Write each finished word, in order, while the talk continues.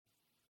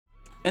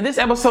In this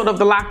episode of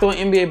the Locked On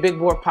NBA Big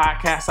Board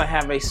podcast, I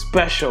have a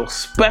special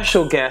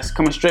guest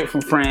coming straight from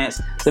France,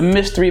 the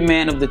mystery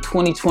man of the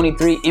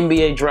 2023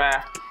 NBA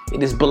draft.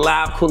 It is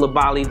Bilal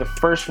Coulibaly, the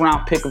first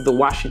round pick of the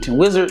Washington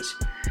Wizards.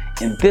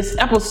 In this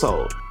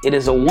episode, it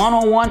is a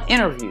one-on-one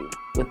interview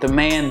with the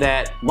man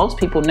that most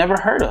people never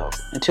heard of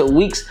until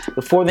weeks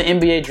before the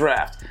NBA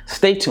draft.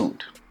 Stay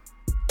tuned.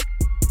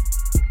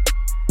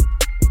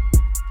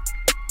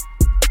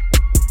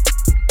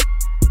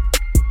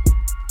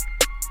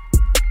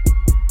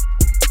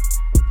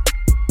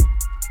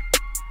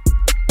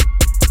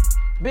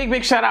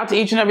 Big shout out to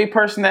each and every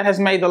person that has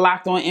made the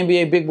Locked On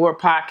NBA Big Board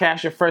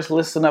podcast your first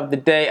listen of the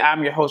day.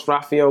 I'm your host,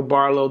 Rafael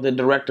Barlow, the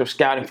director of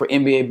scouting for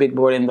NBA Big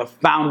Board and the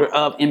founder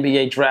of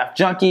NBA Draft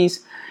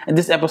Junkies. And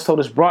this episode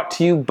is brought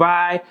to you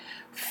by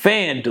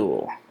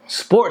FanDuel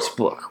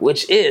Sportsbook,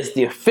 which is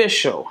the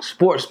official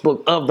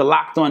sportsbook of the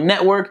Locked On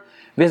Network.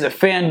 Visit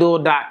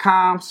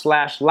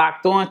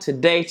FanDuel.com/LockedOn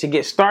today to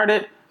get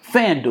started.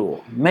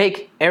 FanDuel,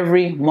 make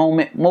every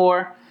moment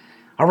more.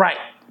 All right.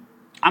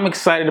 I'm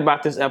excited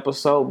about this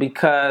episode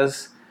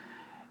because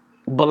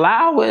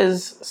Bilal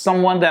is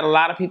someone that a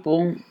lot of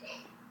people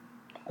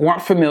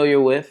weren't familiar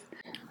with.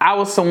 I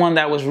was someone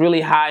that was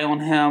really high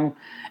on him,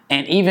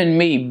 and even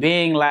me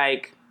being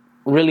like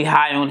really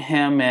high on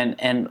him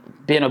and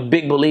being a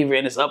big believer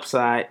in his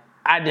upside,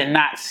 I did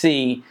not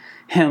see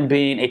him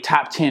being a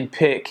top 10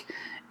 pick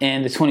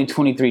in the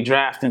 2023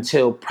 draft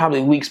until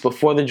probably weeks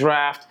before the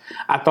draft.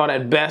 I thought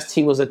at best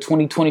he was a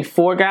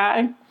 2024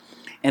 guy.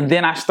 And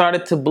then I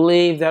started to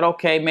believe that,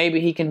 okay,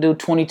 maybe he can do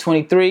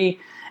 2023.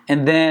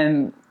 And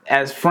then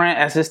as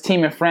his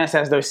team in France,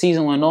 as their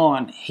season went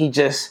on, he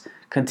just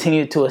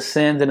continued to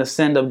ascend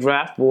up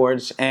draft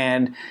boards.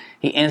 And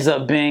he ends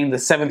up being the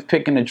 7th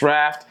pick in the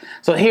draft.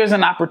 So here's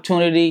an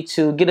opportunity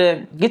to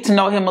get to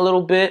know him a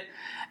little bit.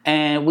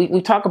 And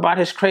we talk about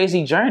his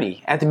crazy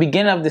journey. At the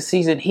beginning of the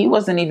season, he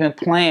wasn't even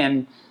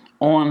playing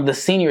on the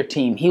senior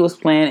team. He was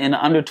playing in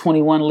the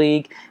under-21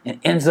 league and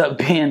ends up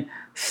being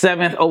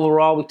 7th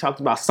overall. We talked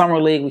about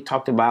Summer League. We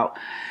talked about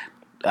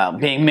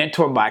being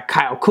mentored by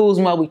Kyle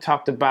Kuzma. We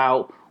talked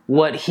about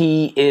what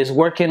he is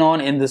working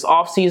on in this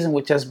offseason,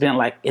 which has been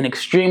like an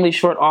extremely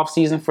short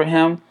offseason for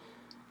him.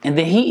 And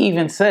then he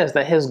even says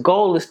that his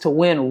goal is to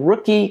win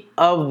Rookie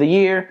of the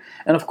Year.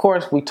 And of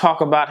course, we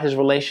talk about his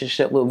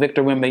relationship with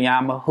Victor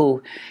Wembanyama,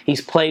 who he's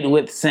played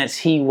with since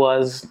he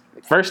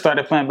first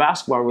started playing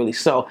basketball, really.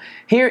 So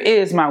here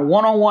is my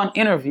one-on-one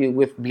interview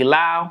with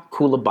Bilal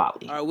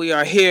Coulibaly. All right, we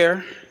are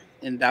here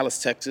in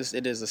Dallas, Texas.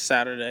 It is a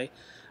Saturday.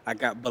 I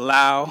got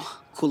Bilal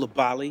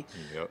Coulibaly,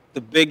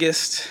 the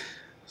biggest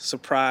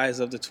surprise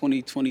of the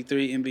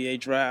 2023 NBA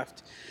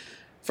draft.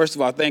 First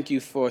of all, thank you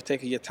for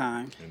taking your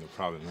time. No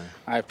problem, man.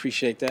 I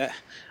appreciate that.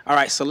 All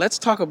right, so let's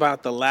talk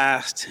about the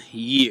last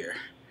year.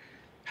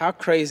 How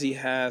crazy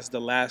has the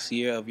last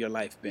year of your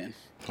life been?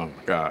 Oh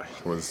my God,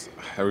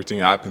 everything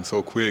happened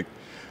so quick.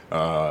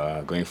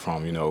 Going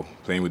from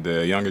playing with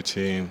the younger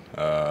team,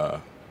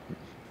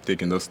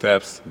 taking those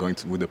steps,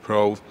 with the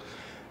pros.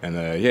 And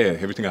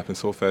everything happened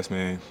so fast,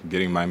 man.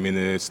 Getting my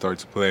minutes, start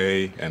to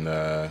play, and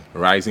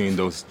rising in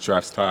those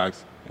draft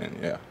stocks, and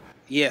yeah.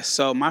 Yeah,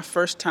 so my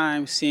first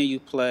time seeing you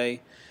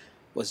play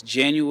was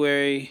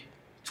January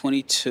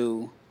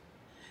 22.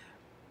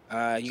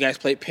 You guys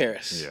played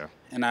Paris. Yeah.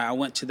 And I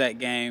went to that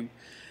game,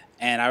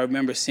 and I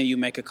remember seeing you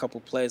make a couple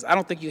plays. I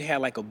don't think you had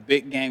like a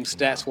big game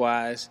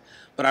stats-wise,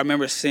 but I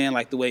remember seeing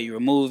like the way you were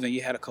moving.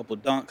 You had a couple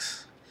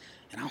dunks.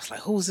 And I was like,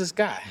 who's this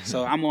guy?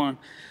 So I'm on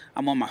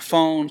my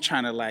phone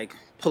trying to like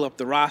pull up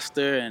the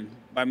roster, and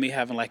by me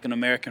having like an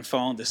American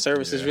phone, the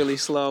service is really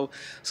slow.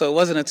 So it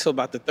wasn't until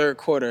about the third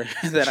quarter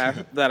that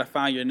I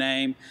found your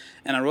name,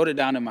 and I wrote it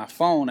down in my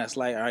phone. That's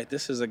like, all right,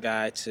 this is a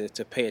guy to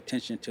pay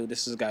attention to.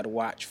 This is a guy to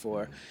watch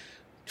for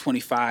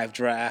 25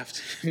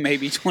 draft,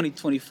 maybe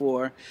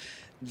 2024.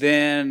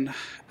 Then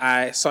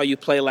I saw you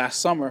play last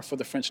summer for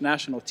the French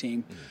national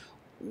team.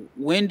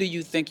 When do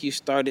you think you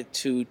started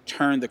to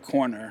turn the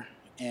corner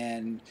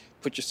and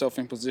put yourself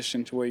in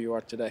position to where you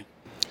are today?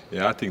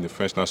 Yeah, I think the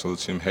French national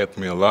team helped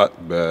me a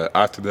lot. But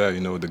after that,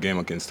 the game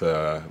against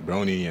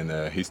Brownie and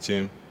his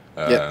team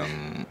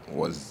I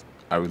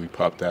really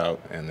popped out.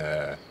 And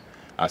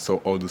I saw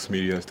all those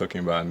media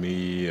talking about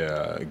me,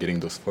 getting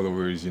those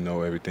followers,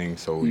 everything.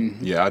 So,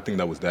 I think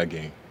that was that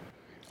game.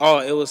 Oh,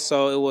 it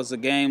was a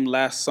game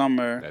last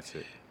summer. That's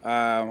it.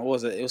 What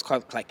was it? It was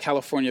called like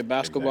California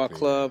Basketball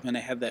Club, and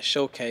they had that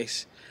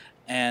showcase.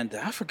 And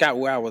I forgot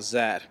where I was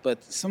at,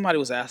 but somebody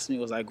was asking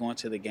me, was I going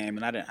to the game?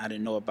 And I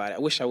didn't know about it. I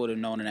wish I would have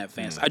known in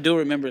advance. I do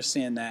remember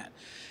seeing that.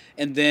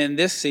 And then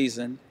this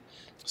season,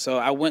 so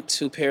I went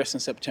to Paris in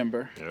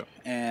September,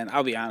 and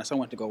I'll be honest, I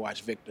went to go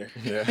watch Victor.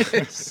 Yeah,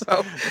 so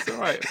that's all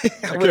right.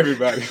 Like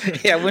everybody.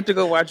 Yeah, I went to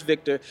go watch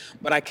Victor,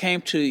 but I came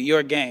to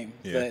your game,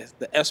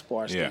 the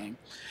Espoirs game,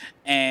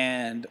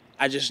 and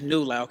I just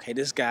knew, like, okay,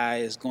 this guy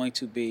is going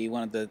to be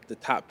one of the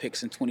top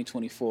picks in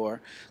 2024.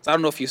 So I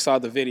don't know if you saw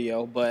the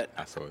video, but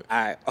I saw it.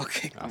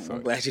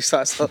 I'm glad you saw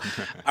it. So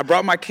I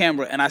brought my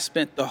camera, and I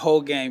spent the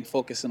whole game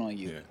focusing on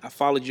you. Yeah. I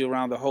followed you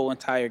around the whole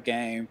entire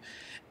game.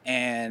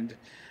 And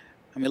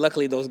I mean,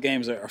 luckily those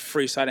games are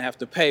free, so I didn't have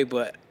to pay.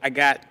 But I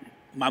got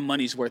my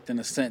money's worth in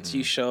a sense.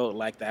 You showed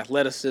like the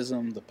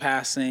athleticism, the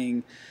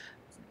passing,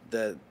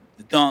 the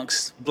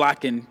dunks,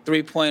 blocking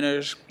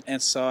 3-pointers,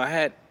 and so I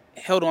had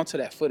held on to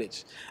that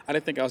footage. I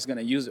didn't think I was going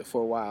to use it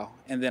for a while,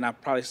 and then I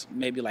probably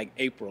maybe like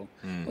April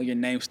when your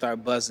name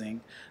started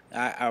buzzing,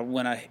 I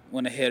went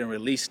ahead and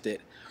released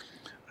it.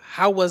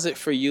 How was it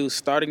for you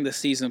starting the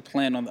season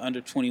playing on the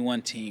under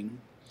 21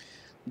 team?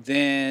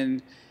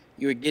 Then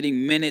you were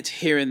getting minutes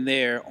here and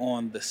there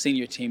on the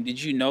senior team.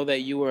 Did you know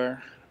that you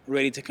were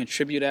ready to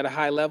contribute at a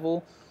high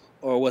level,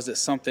 or was it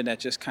something that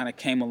just kind of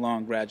came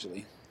along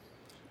gradually?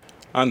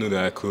 I knew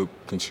that I could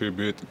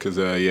contribute because,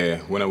 yeah,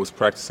 when I was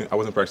practicing, I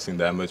wasn't practicing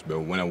that much, but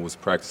when I was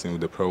practicing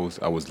with the pros,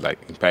 I was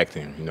like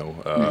impacting, you know.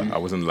 I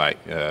wasn't like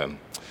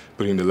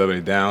putting the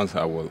level down.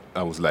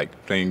 I was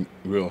like playing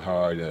real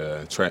hard,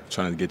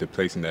 trying to get the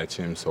place in that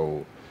team.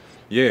 So,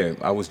 yeah,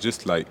 I was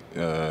just like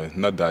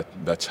not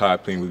that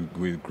child playing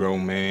with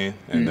grown men.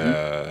 And,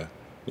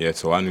 yeah,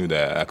 so I knew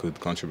that I could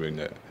contribute in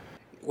that.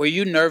 Were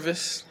you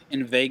nervous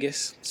in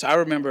Vegas? So I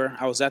remember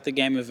I was at the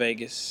game in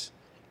Vegas,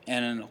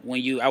 and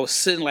I was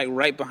sitting like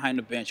right behind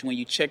the bench. When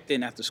you checked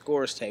in at the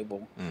scorers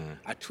table,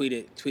 I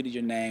tweeted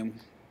your name.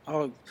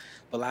 Oh,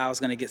 Bilal's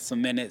gonna get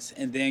some minutes,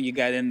 and then you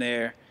got in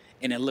there,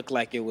 and it looked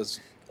like it was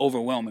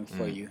overwhelming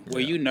for you. Were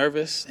you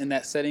nervous in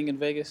that setting in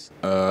Vegas?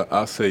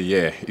 I'll say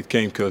yeah. It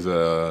came because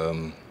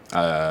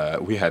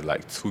we had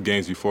like 2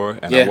 games before,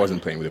 and Yeah. I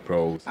wasn't playing with the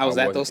pros. I was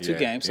at wasn't- those two yeah,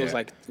 games. So it was yeah.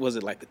 like, was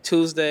it like a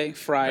Tuesday,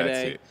 Friday?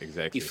 That's it,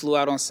 exactly. You flew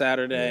out on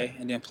Saturday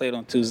and then played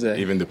on Tuesday.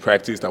 Even the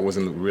practice, I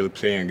wasn't really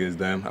playing against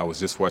them. I was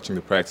just watching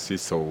the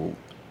practices. So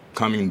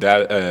coming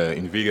that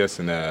in Vegas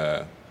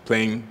and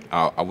playing,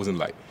 I wasn't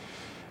like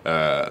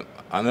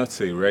I'm not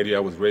say ready. I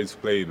was ready to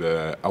play,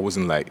 but I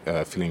wasn't like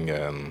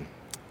feeling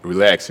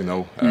relaxed, you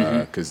know,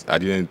 because I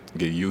didn't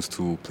get used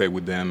to play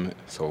with them.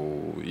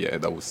 So yeah,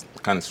 that was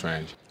kind of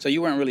strange. So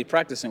you weren't really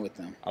practicing with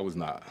them. I was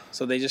not.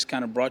 So they just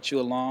kind of brought you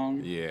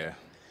along. Yeah.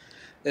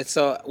 And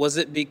so was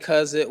it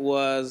because it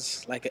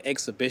was like an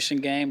exhibition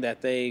game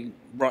that they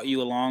brought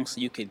you along so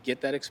you could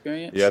get that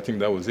experience? Yeah, I think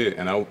that was it.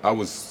 And I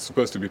was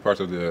supposed to be part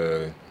of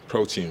the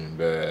pro team,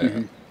 but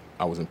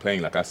I wasn't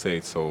playing, like I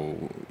said. So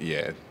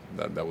yeah,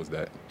 that was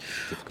that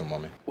difficult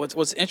moment.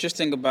 What's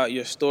interesting about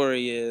your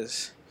story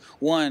is,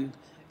 one,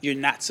 you're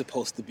not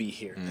supposed to be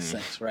here in a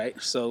sense, right?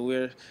 So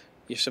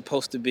you're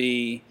supposed to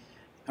be,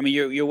 I mean,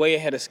 you're way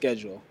ahead of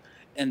schedule.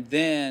 And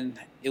then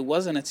it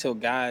wasn't until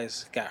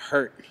guys got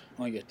hurt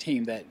on your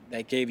team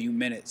that gave you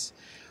minutes.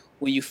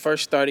 When you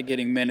first started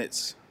getting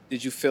minutes,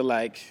 did you feel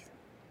like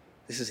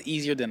this is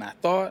easier than I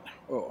thought?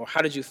 Or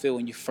how did you feel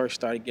when you first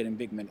started getting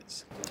big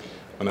minutes?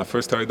 When I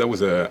first started, that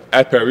was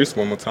at Paris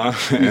one more time.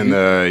 And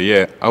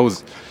yeah, I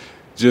was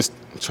just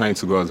trying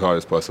to go as hard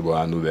as possible.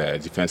 I knew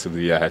that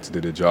defensively I had to do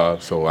the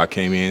job. So I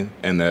came in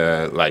and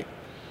like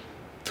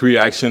 3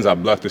 actions, I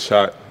blocked the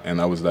shot.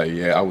 And I was like,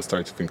 yeah, I was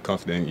starting to feel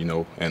confident, you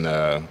know,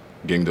 and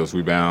getting those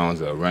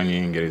rebounds,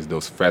 running, getting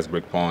those fast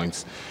break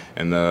points.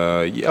 And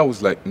yeah, I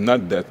was like,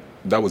 that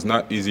was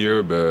not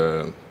easier,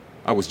 but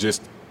I was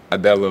just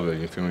at that level,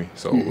 you feel me?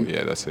 So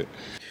yeah, that's it.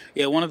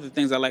 Yeah, one of the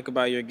things I like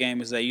about your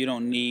game is that you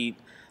don't need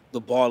the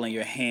ball in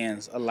your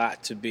hands a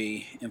lot to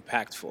be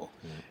impactful.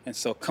 And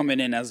so coming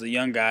in as a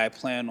young guy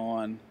playing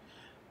on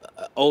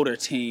an older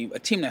team, a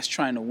team that's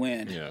trying to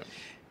win. Yeah.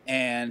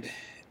 And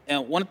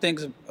one of the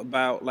things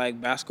about like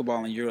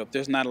basketball in Europe,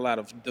 there's not a lot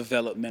of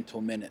developmental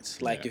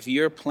minutes. Like if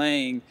you're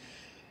playing,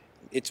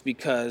 it's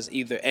because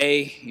either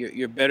A,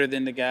 you're better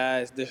than the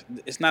guys.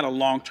 It's not a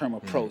long-term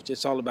approach.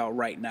 It's all about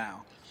right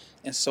now.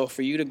 And so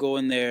for you to go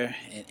in there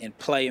and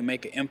play and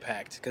make an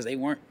impact, because they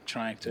weren't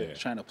trying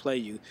to play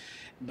you,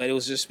 but it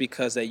was just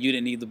because that you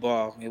didn't need the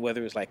ball,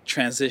 whether it was like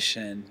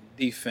transition,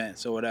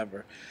 defense, or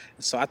whatever.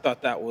 And so I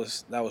thought that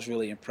was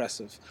really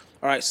impressive.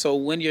 All right, so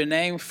when your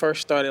name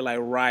first started like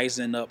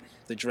rising up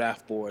the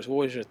draft boards,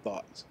 what was your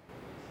thoughts?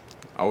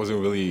 I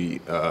wasn't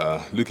really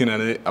looking at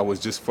it. I was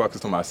just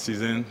focused on my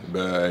season.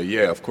 But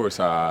yeah, of course,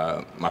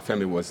 my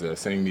family was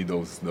sending me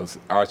those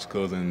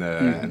articles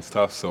and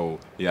stuff. So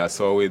yeah, I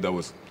saw it. That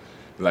was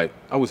like,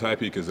 I was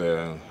happy because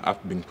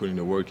I've been putting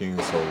the work in.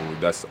 So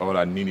that's all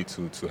I needed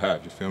to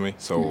have. You feel me?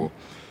 So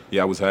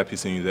yeah, I was happy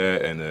seeing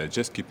that and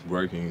just keep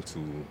working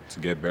to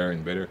get better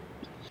and better.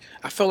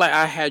 I feel like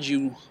I had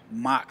you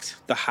mocked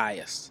the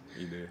highest.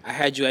 You did. I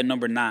had you at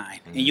number 9,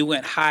 and you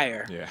went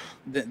higher Yeah.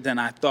 than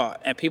I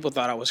thought. And people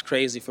thought I was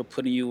crazy for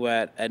putting you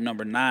at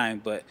number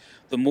 9. But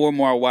the more and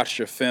more I watched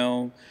your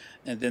film,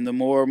 and then the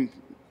more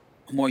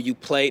you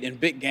played in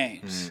big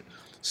games.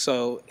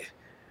 So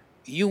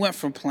you went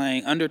from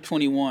playing under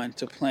 21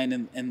 to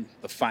playing in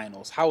the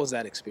finals. How was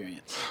that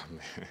experience?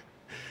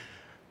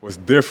 Was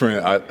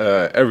different at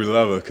every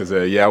level because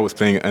yeah, I was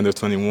playing under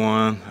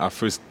 21. I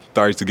first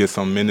started to get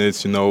some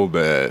minutes, you know,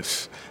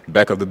 but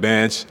back of the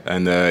bench,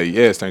 and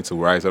yeah, starting to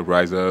rise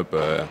up,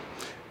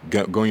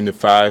 going to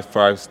five,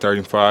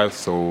 starting 5.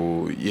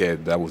 So yeah,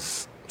 that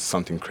was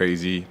something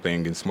crazy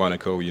playing against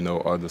Monaco, you know,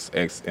 all those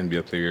ex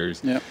NBA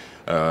players. Yeah.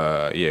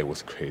 Yeah, it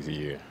was a crazy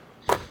year.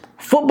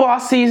 Football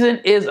season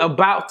is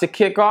about to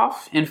kick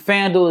off, and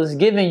FanDuel is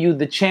giving you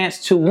the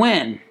chance to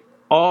win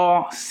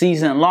all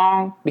season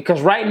long. Because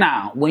right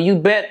now, when you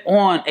bet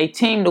on a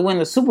team to win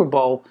the Super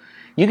Bowl,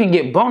 you can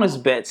get bonus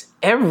bets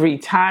every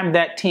time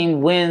that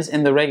team wins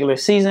in the regular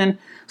season.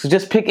 So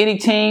just pick any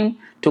team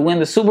to win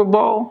the Super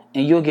Bowl,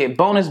 and you'll get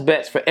bonus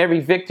bets for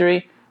every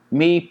victory.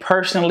 Me,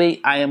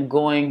 personally, I am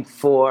going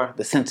for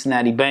the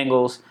Cincinnati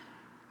Bengals.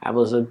 I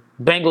was a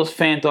Bengals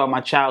fan throughout my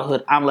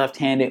childhood. I'm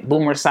left-handed.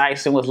 Boomer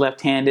Esiason was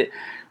left-handed.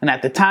 And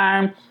at the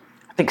time,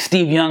 I think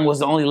Steve Young was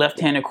the only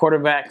left-handed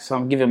quarterback, so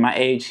I'm giving my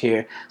age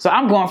here. So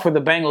I'm going for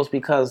the Bengals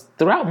because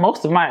throughout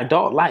most of my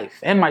adult life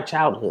and my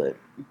childhood,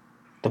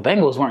 the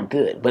Bengals weren't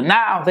good. But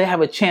now they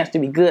have a chance to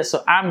be good,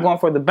 so I'm going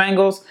for the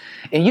Bengals.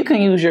 And you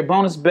can use your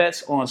bonus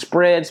bets on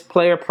spreads,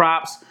 player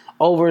props,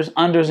 overs,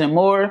 unders, and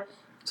more.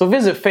 So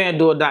visit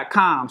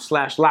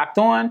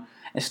FanDuel.com/lockedon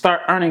and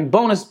start earning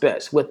bonus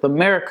bets with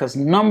America's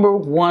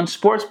 #1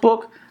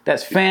 sportsbook.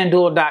 That's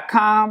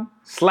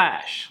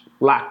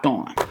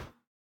FanDuel.com/lockedon.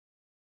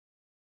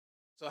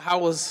 So how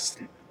was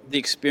the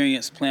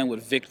experience playing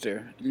with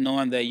Victor,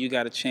 knowing that you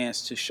got a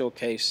chance to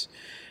showcase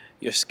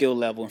your skill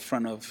level in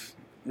front of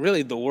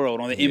really the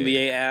world on the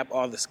NBA app,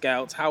 all the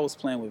scouts? How was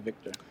playing with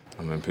Victor?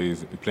 I mean,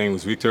 playing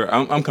with Victor,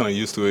 I'm kind of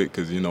used to it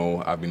because,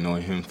 I've been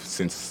knowing him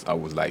since I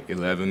was like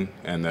 11.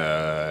 And,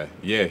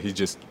 he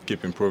just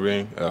keep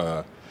improving.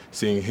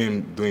 Seeing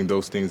him doing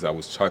those things, I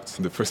was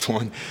shocked the first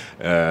one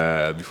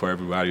before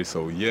everybody.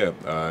 So,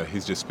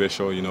 he's just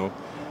special,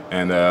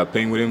 And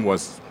playing with him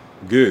was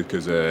good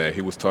because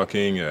he was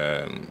talking,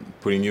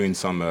 putting you in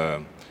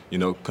some,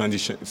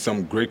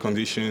 some great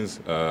conditions,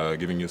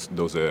 giving you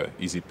those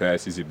easy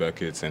pass, easy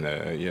buckets. And,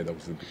 that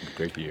was a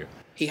great year.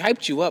 He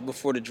hyped you up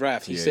before the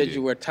draft. He said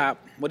you were top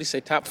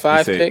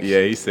 5 picks?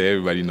 Yeah, he said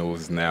everybody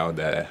knows now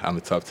that I'm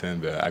a top 10,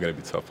 but I got to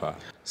be top 5.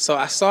 So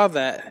I saw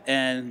that,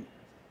 and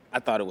I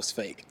thought it was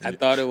fake. I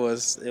thought it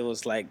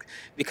was like,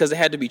 because it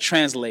had to be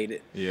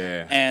translated.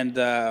 Yeah. And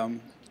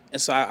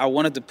so I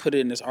wanted to put it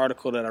in this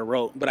article that I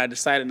wrote, but I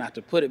decided not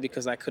to put it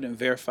because I couldn't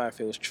verify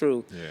if it was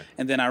true. Yeah.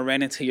 And then I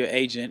ran into your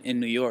agent in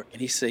New York, and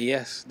he said,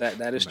 yes,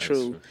 that is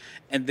true.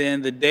 And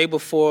then the day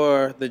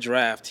before the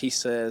draft, he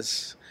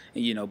says,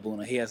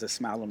 Boona, he has a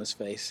smile on his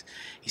face.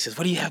 He says,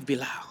 what do you have,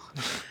 Bilal?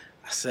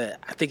 I said,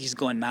 I think he's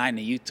going 9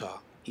 to Utah,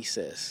 he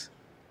says.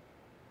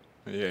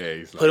 Yeah,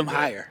 he's like Put him that.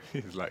 higher.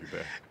 He's like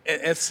that.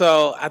 And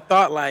so I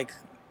thought,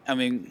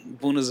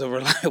 Boona's a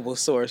reliable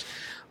source,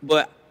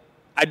 but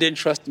I didn't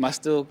trust him. I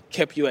still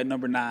kept you at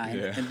number 9.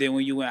 Yeah. And then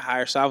when you went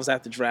higher, so I was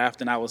at the draft,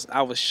 and I was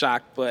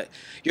shocked. But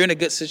you're in a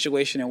good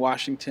situation in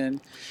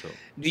Washington. Sure.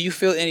 Do you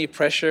feel any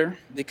pressure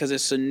because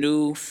it's a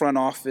new front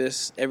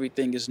office,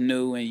 everything is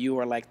new, and you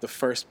are like the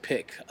first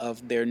pick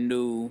of their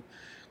new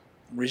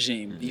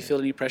regime? Do you feel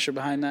any pressure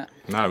behind that?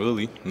 Not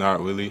really.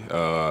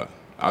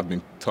 I've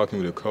been talking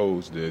with the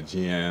coach, the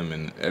GM,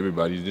 and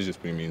everybody. They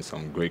just put me in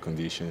some great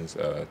conditions.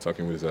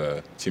 Talking with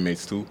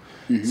teammates too.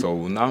 Mm-hmm.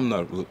 So now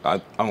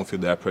I don't feel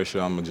that pressure.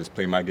 I'm gonna just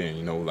play my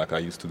game, like I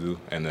used to do,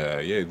 and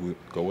it would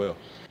go well.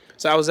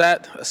 So I was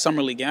at a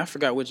summer league game. I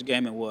forgot which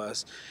game it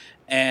was,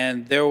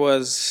 and there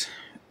was,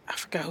 I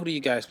forgot, who do you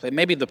guys play?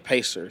 Maybe the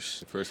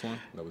Pacers. The first one?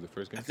 That was the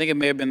first game? I think it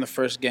may have been the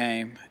first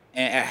game.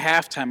 And at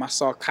halftime, I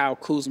saw Kyle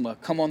Kuzma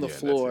come on the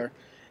floor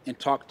and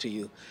talk to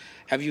you.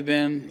 Have you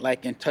been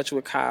in touch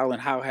with Kyle,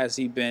 and how has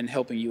he been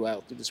helping you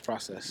out through this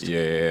process?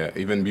 Yeah.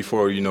 Even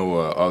before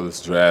all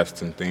this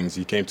drafts and things,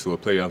 he came to a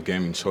playoff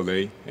game in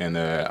Cholet, and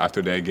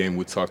after that game,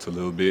 we talked a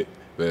little bit.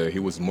 But he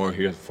was more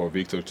here for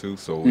Victor too,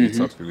 so he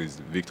talked with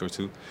Victor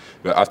too.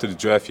 But after the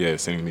draft,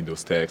 sending me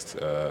those texts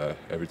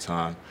every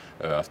time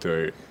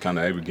after kind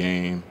of every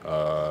game,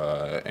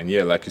 and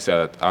like you said,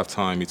 at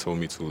halftime, he told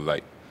me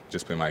to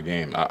just play my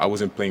game. I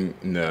wasn't playing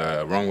in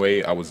the wrong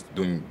way. I was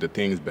doing the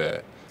things,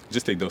 but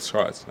just take those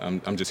shots.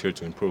 I'm just here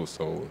to improve.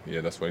 So,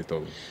 that's what he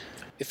told me.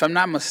 If I'm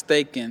not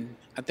mistaken,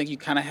 I think you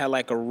kind of had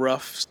a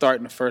rough start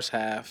in the first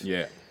half.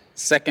 Yeah.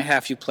 Second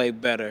half, you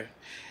played better.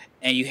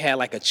 And you had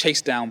a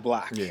chase down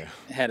block. Yeah.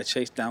 It had a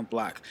chase down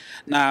block.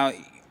 Now,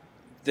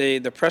 the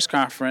press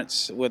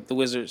conference with the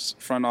Wizards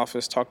front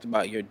office talked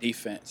about your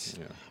defense.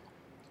 Yeah.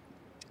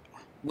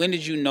 When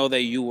did you know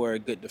that you were a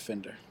good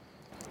defender?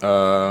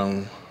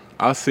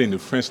 I'll say in the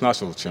French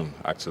national team,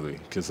 actually,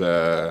 because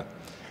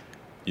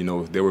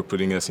they were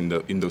putting us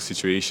in those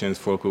situations,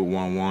 focal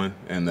 1-1,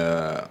 and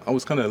I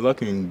was kind of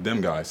lucky in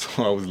them guys.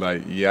 So I was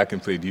like, I can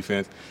play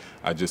defense.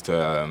 I just,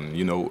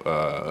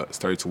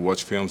 started to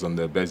watch films on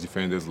the best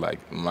defenders like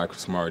Michael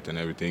Smart and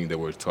everything. They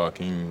were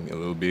talking a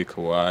little bit,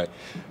 Kawhi,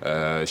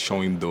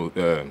 showing those,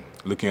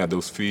 looking at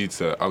those feeds,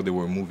 how they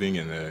were moving,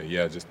 and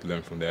just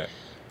learn from that.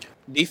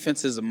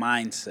 Defense is a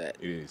mindset.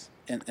 It is.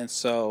 And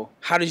so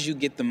how did you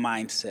get the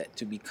mindset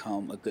to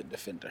become a good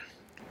defender?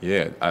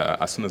 Yeah,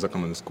 as soon as I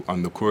come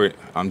on the court,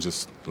 I'm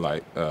just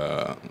like,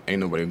 ain't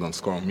nobody gonna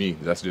score on me.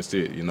 That's just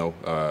it,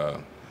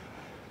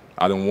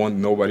 I don't want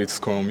nobody to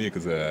score on me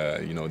because,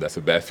 that's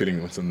a bad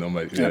feeling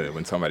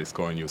when somebody's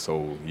scoring you.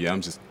 So,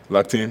 I'm just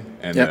locked in,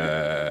 and,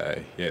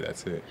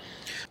 that's it.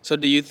 So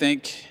do you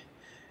think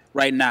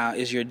right now,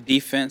 is your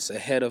defense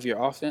ahead of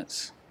your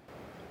offense?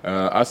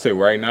 I say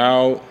right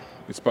now,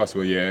 it's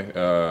possible.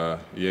 Yeah,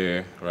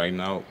 yeah. Right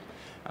now,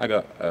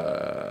 but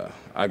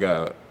I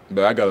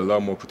got a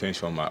lot more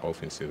potential on my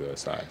offensive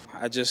side.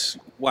 I just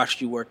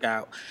watched you work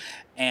out,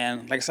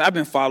 and like I said, I've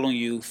been following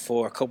you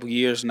for a couple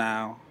years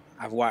now.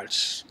 I've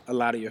watched a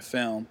lot of your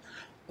film,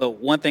 but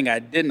one thing I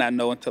did not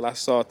know until I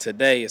saw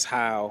today is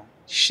how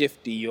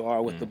shifty you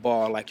are with the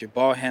ball. Like your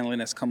ball handling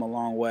has come a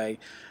long way.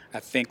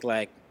 I think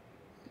like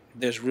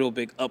there's real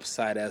big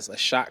upside as a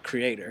shot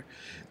creator.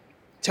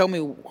 Tell me,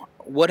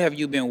 what have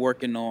you been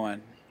working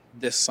on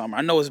this summer?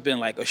 I know it's been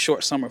like a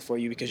short summer for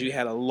you because you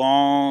had a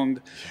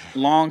long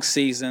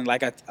season.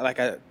 Like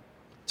I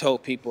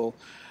told people,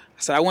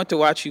 I said I went to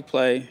watch you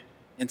play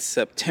in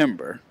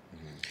September.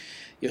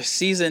 Your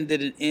season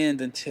didn't end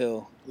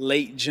until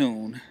late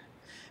June.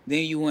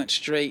 Then you went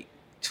straight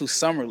to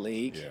summer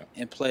league Yeah.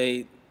 and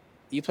played.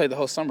 You played the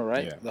whole summer,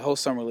 right? Yeah. The whole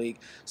summer league.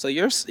 So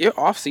your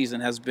off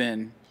season has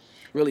been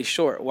really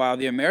short. While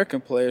the American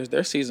players,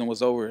 their season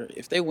was over.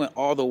 If they went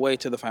all the way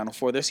to the Final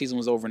Four, their season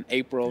was over in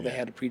April. They Yeah.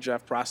 had a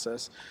pre-draft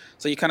process.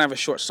 So you kind of have a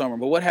short summer.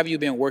 But what have you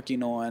been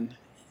working on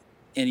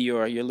in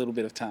your little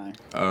bit of time?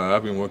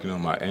 I've been working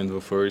on my handle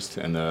first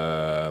and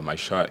my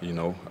shot.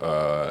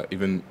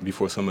 Even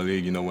before summer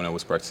league, when I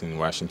was practicing in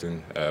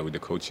Washington with the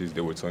coaches,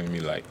 they were telling me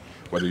like,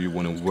 what do you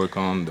want to work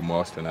on the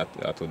most? And I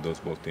thought those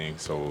both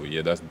things. So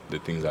yeah, that's the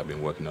things I've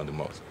been working on the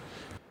most.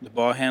 The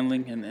ball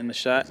handling and the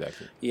shot.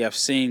 Exactly. Yeah, I've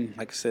seen,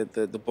 like I said,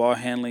 the ball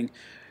handling.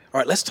 All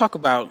right, let's talk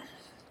about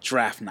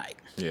draft night.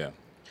 Yeah.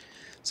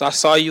 So I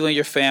saw you and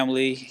your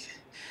family.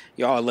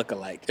 Y'all look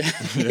alike.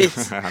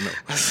 I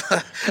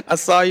know. I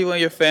saw you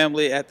and your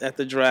family at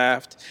the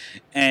draft.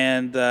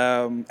 And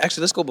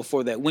actually, let's go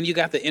before that. When you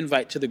got the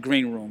invite to the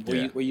green room,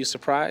 were you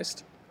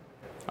surprised?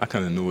 I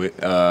kind of knew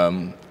it.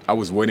 I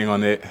was waiting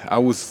on it.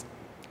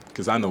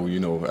 Because I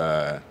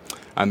know,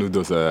 I knew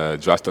those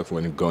draft stuff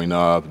when going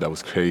up. That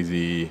was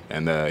crazy.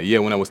 And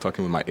when I was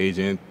talking with my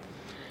agent,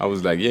 I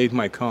was like, yeah, it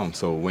might come.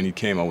 So when it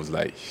came, I was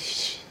like,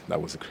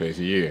 that was a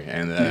crazy year.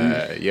 And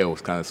I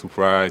was kind of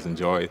surprised,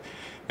 enjoyed.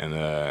 And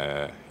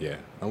I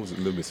was a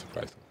little bit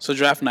surprised. So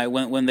draft night,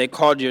 when they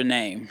called your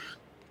name,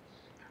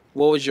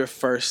 what was your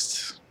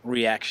first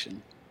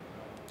reaction?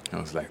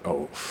 I was like,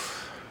 oh,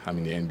 I'm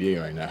in the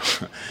NBA right now.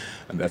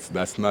 And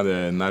that's not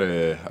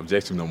a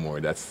objective no more.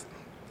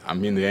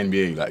 I'm in the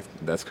NBA. Like,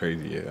 that's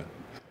crazy, yeah.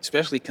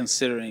 Especially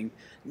considering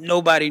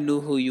nobody knew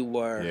who you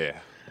were. Yeah.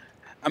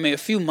 I mean, a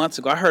few months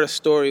ago, I heard a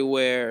story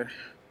where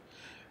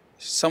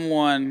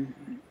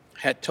someone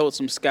had told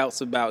some scouts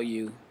about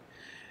you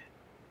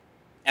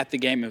at the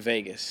game in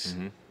Vegas.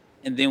 Mm-hmm.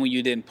 And then when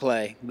you didn't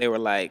play, they were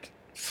like,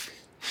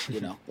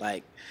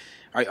 like,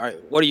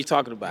 what are you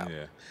talking about?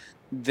 Yeah.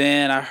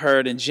 Then I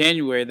heard in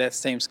January that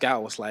same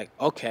scout was like,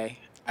 okay,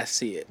 I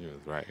see it. He was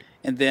right.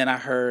 And then I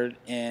heard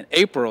in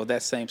April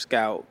that same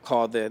scout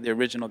called the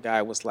original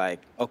guy was like,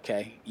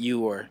 okay, you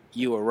were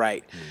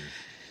right. Mm.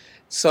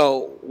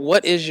 So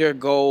what is your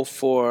goal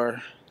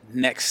for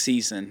next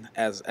season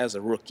as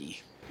a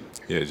rookie?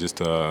 Yeah,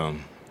 just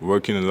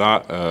working a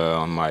lot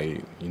on my,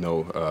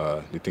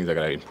 the things I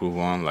got to improve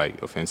on,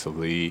 like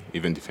offensively,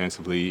 even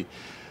defensively.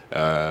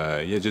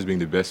 Just being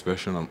the best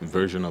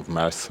version of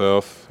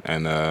myself.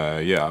 And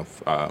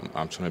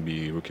I'm trying to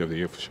be Rookie of the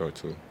Year for sure,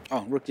 too.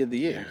 Oh, Rookie of the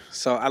Year.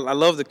 So I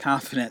love the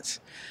confidence.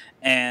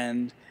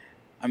 And,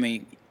 I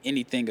mean,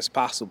 anything is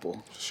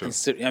possible. Sure.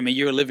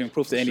 You're a living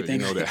proof that anything,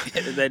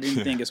 that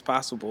anything is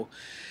possible.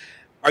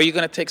 Are you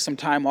going to take some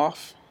time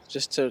off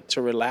just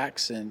to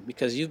relax? And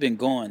because you've been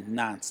going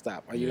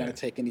nonstop, are you going to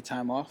take any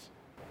time off?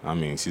 I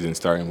mean, season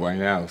starting right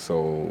now,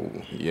 so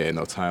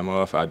no time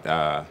off.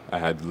 I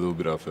had a little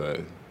bit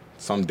of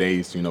some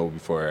days,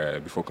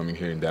 before coming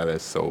here in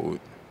Dallas. So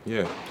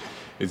yeah,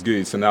 it's good.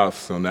 It's enough.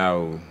 So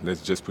now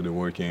let's just put the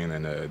work in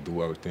and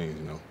do our things,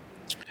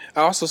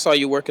 I also saw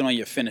you working on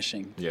your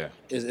finishing. Yeah.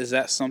 Is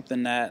that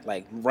something that,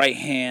 like, right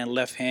hand,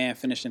 left hand,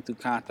 finishing through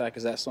contact,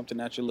 is that something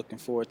that you're looking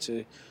forward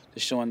to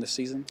showing this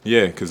season?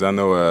 Yeah, because I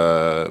know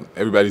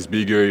everybody's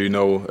bigger,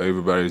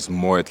 everybody's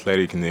more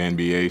athletic in the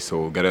NBA,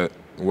 so gotta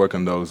work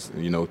on those,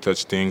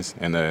 touch things,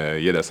 and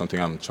that's something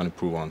I'm trying to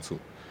prove on too.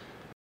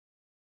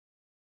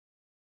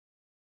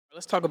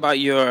 Let's talk about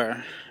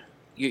your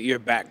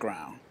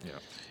background. Yeah.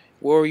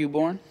 Where were you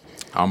born?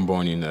 I'm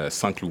born in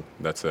Saint-Cloud,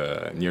 that's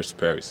near to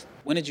Paris.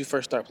 When did you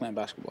first start playing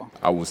basketball?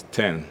 I was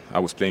 10. I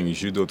was playing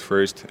judo at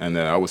first, and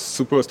I was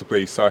supposed to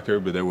play soccer,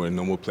 but there were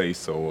no more plays,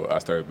 so I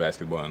started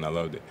basketball, and I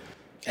loved it.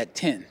 At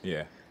 10?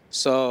 Yeah.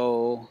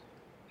 So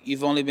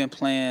you've only been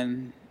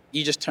playing,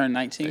 you just turned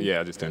 19? Yeah,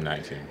 I just turned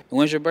 19. And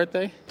when's your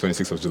birthday?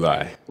 26th of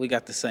July. We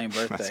got the same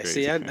birthday. That's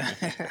See, crazy.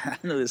 I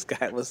knew this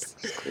guy was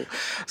cool.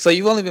 So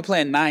you've only been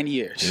playing 9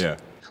 years. Yeah.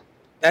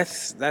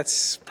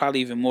 That's probably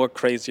even more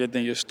crazier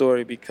than your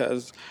story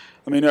because,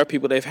 there are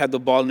people, they've had the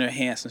ball in their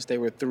hands since they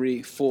were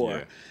 3, 4.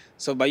 Yeah.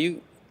 So by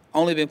you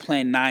only been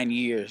playing 9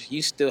 years,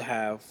 you still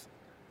have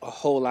a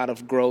whole lot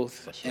of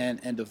growth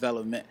and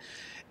development.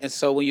 And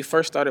so when you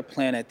first started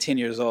playing at 10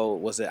 years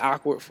old, was it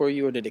awkward for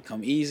you or did it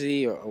come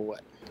easy or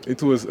what?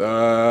 It was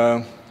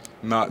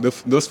Nah,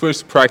 those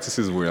first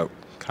practices were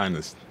kind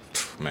of,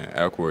 man,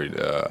 awkward.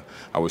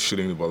 I was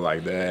shooting the ball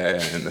like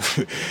that,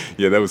 and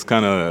yeah, that was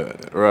kind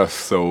of rough.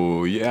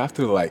 So yeah,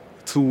 after like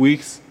 2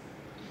 weeks,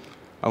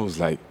 I was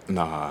like,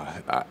 nah,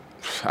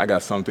 I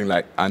got something.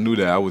 Like I knew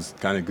that I was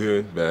kind of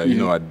good, but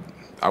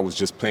I was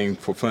just playing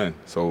for fun.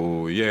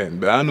 So yeah,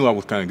 but I knew I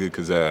was kind of good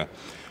because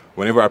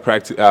whenever I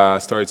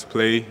started to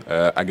play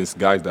against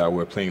guys that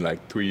were playing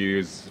like 3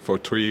 years, for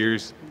 3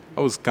 years,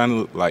 I was kind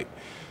of like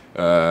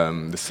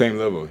the same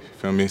level. You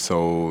feel me?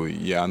 So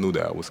yeah, I knew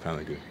that I was kind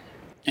of good.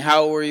 And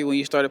how old were you when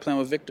you started playing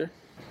with Victor?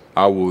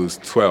 I was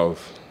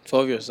 12.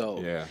 12 years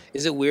old. Yeah.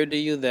 Is it weird to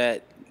you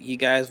that you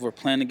guys were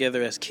playing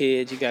together as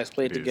kids, you guys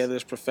played It is. together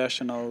as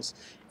professionals,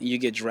 and you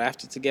get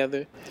drafted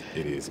together?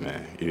 It is,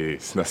 man. It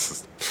is.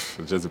 That's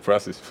just the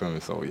process. You feel me?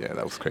 So yeah,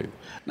 that was crazy.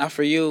 Now,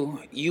 for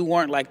you, you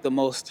weren't like the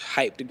most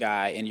hyped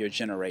guy in your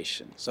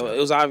generation. So it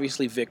was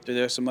obviously Victor.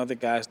 There's some other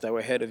guys that were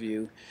ahead of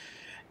you.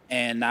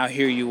 And now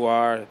here you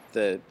are,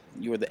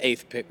 you were the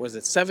 8th pick. Was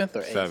it 7th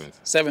or 8th?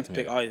 7th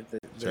pick. Yeah.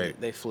 Oh,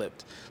 they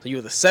flipped. So you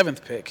were the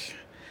 7th pick.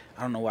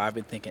 I don't know why I've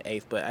been thinking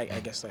 8th, but I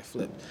guess I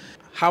flipped.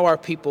 How are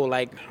people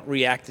like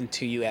reacting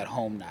to you at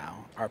home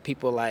now? Are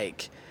people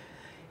like,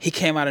 he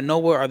came out of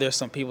nowhere? Or are there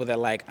some people that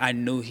like, I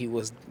knew he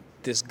was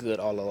this good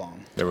all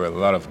along? There were a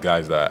lot of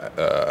guys that,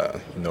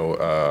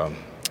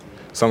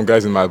 some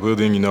guys in my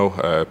building,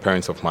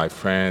 parents of my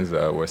friends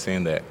were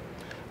saying that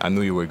I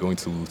knew you were going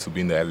to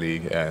be in that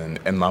league.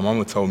 And my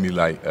mama told me,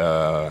 like,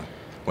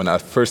 when I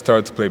first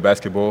started to play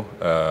basketball,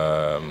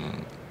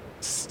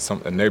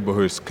 some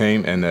neighborhoods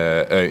came, and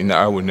in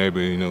our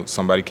neighborhood,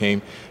 somebody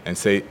came and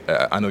say,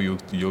 I know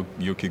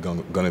your kid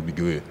gonna be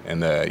good.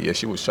 And yeah,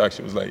 she was shocked.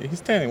 She was like,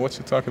 he's 10, what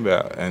you talking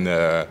about?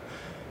 And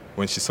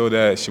when she saw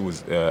that, she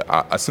was,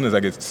 as soon as I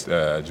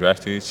get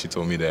drafted, she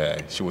told me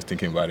that she was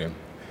thinking about him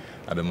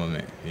at the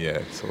moment.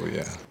 Yeah, so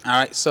yeah. All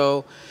right,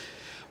 so,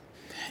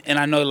 and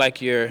I know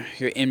like your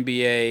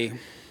NBA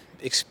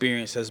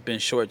experience has been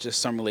short, just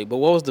summer league, but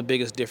what was the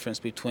biggest difference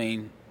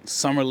between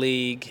summer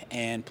league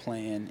and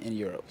playing in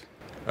Europe?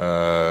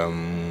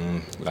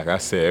 Like I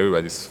said,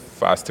 everybody's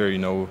faster,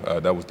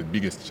 that was the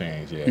biggest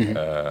change, yeah.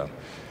 Mm-hmm.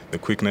 The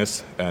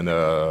quickness and,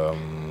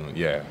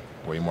 yeah,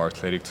 way more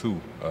athletic too.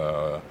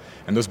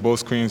 And those ball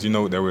screens, they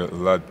were a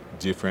lot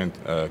different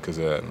because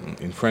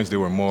in France they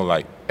were more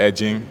like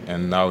edging,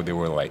 and now they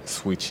were like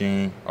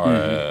switching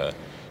or,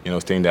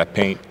 staying in that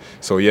paint.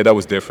 So yeah, that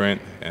was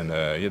different, and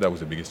yeah, that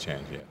was the biggest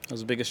change, yeah. That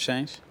was the biggest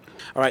change?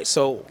 All right,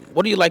 so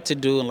what do you like to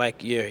do in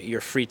like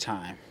your free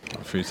time?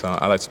 Free time,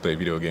 I like to play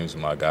video games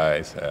with my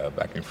guys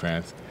back in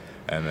France,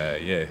 and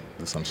yeah,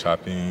 do some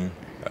shopping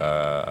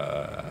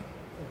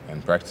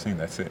and practicing.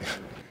 That's it.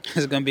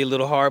 Is it gonna be a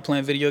little hard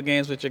playing video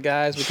games with your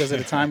guys because of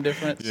the time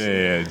difference?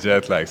 Yeah,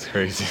 jet lag's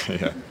crazy.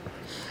 Yeah.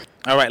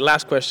 All right,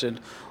 last question.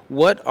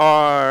 What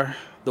are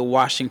the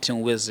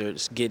Washington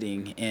Wizards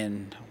getting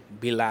in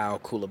Bilal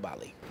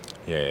Coulibaly?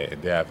 Yeah,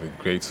 they have a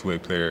great two-way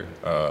player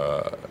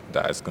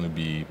that's going to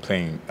be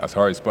playing as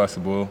hard as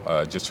possible,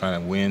 just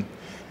trying to win.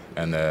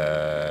 And,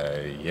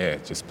 yeah,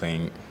 just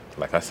playing,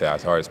 like I said,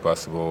 as hard as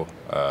possible.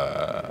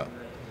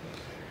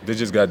 They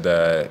just got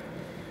that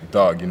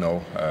dog,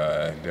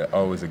 They're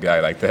always a guy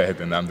like that,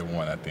 and I'm the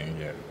one, I think,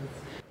 yeah.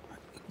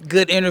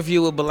 Good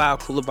interview with Bilal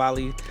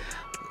Coulibaly.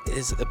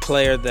 Is a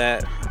player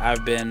that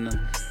I've been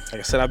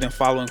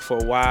following for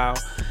a while.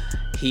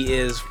 He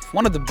is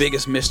one of the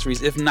biggest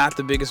mysteries, if not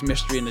the biggest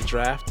mystery in the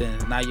draft.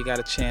 And now you got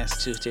a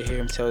chance to hear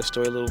him tell his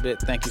story a little bit.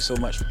 Thank you so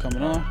much for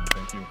coming on.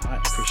 Thank you. All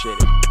right, appreciate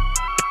it.